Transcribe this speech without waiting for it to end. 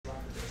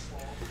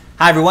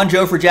Hi everyone,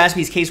 Joe for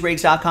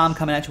JaspysCaseBreaks.com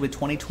coming at you with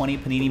 2020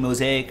 Panini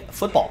Mosaic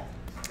Football.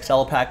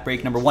 Cello pack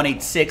break number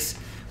 186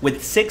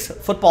 with 6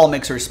 football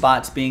mixer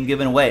spots being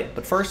given away.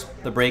 But first,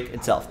 the break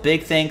itself.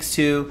 Big thanks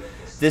to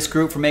this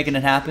group for making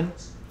it happen.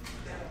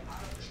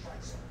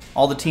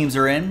 All the teams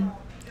are in,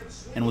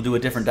 and we'll do a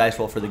different dice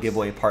roll for the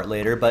giveaway part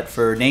later. But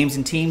for names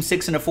and teams,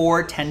 6 and a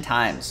 4, 10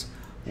 times.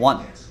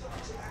 1,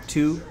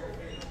 2,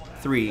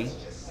 3,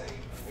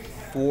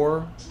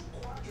 4,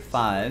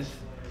 5,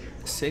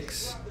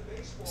 6,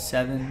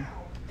 7,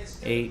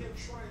 8,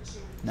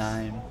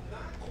 9,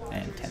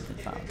 and 10th and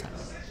final time.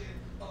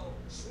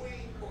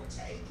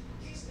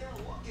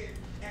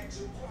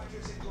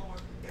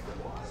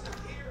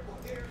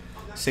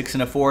 Six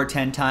and a 4,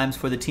 10 times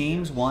for the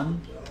teams.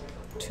 1,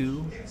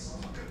 2,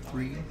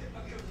 3.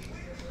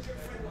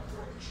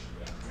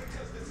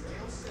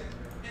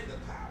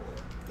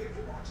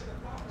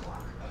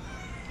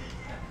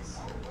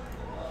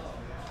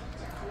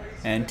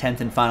 And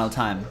 10th and final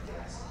time.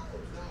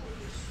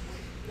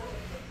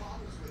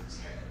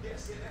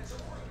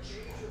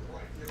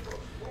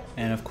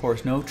 And of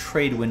course, no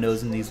trade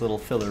windows in these little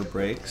filler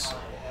breaks.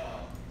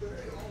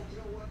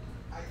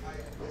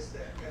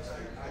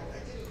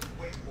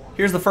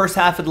 Here's the first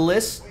half of the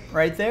list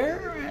right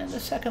there, and the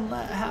second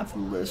half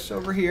of the list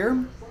over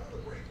here.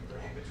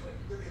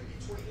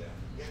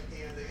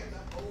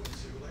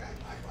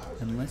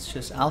 And let's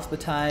just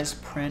alphabetize,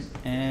 print,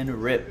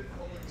 and rip.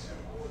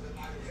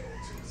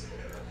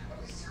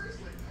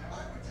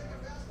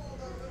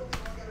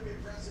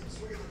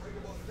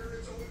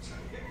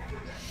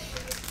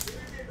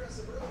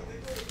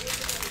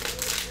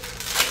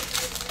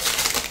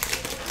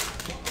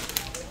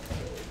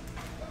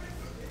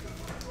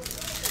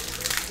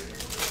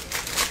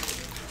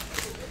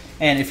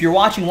 And if you're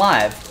watching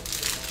live,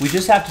 we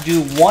just have to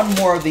do one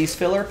more of these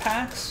filler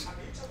packs,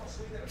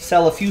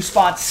 sell a few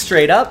spots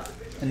straight up,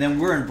 and then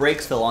we're in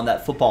Breaksville on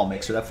that football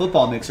mixer. That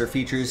football mixer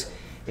features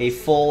a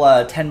full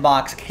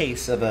 10-box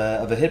case of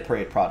a Hit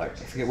Parade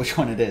product. I forget which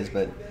one it is,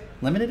 but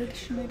limited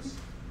edition maybe?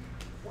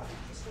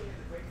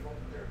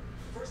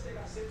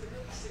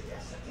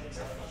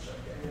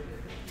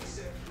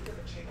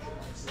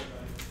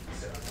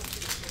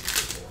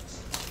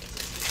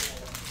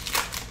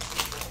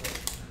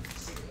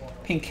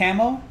 Pink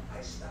Camo,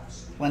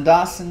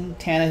 Dawson,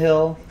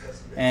 Tannehill,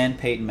 and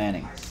Peyton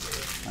Manning.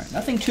 All right,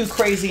 nothing too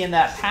crazy in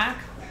that pack,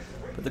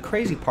 but the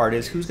crazy part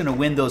is who's going to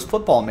win those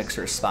football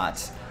mixer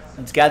spots.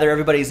 Let's gather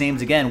everybody's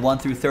names again, 1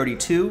 through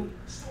 32.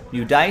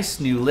 New dice,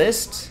 new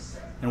list,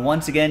 and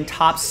once again,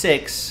 top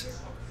 6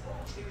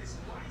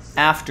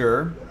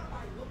 after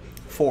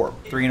 4.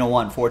 3 and a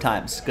 1, 4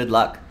 times. Good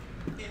luck.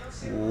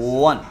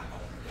 1,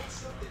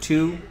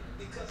 2,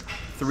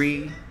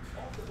 3,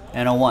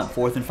 and a 1.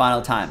 4th and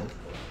final time.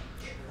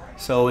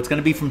 So it's going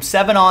to be from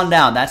 7 on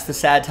down. That's the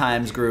Sad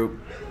Times group.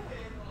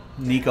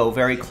 Nico,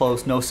 very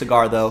close. No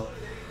cigar, though.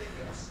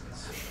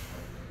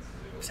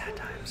 Sad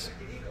times.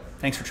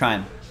 Thanks for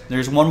trying.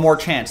 There's one more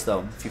chance,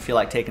 though, if you feel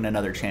like taking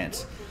another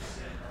chance.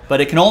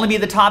 But it can only be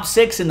the top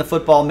 6 in the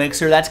football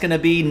mixer. That's going to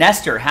be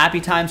Nestor.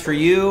 Happy times for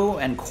you,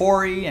 and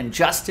Corey, and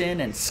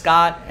Justin, and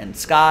Scott, and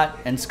Scott,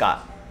 and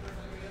Scott.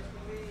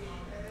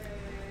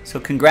 So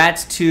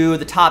congrats to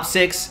the top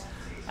 6.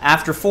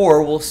 After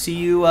 4, we'll see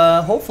you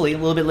hopefully a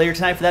little bit later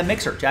tonight for that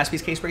mixer.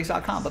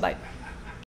 JaspysCaseBreaks.com. Bye-bye.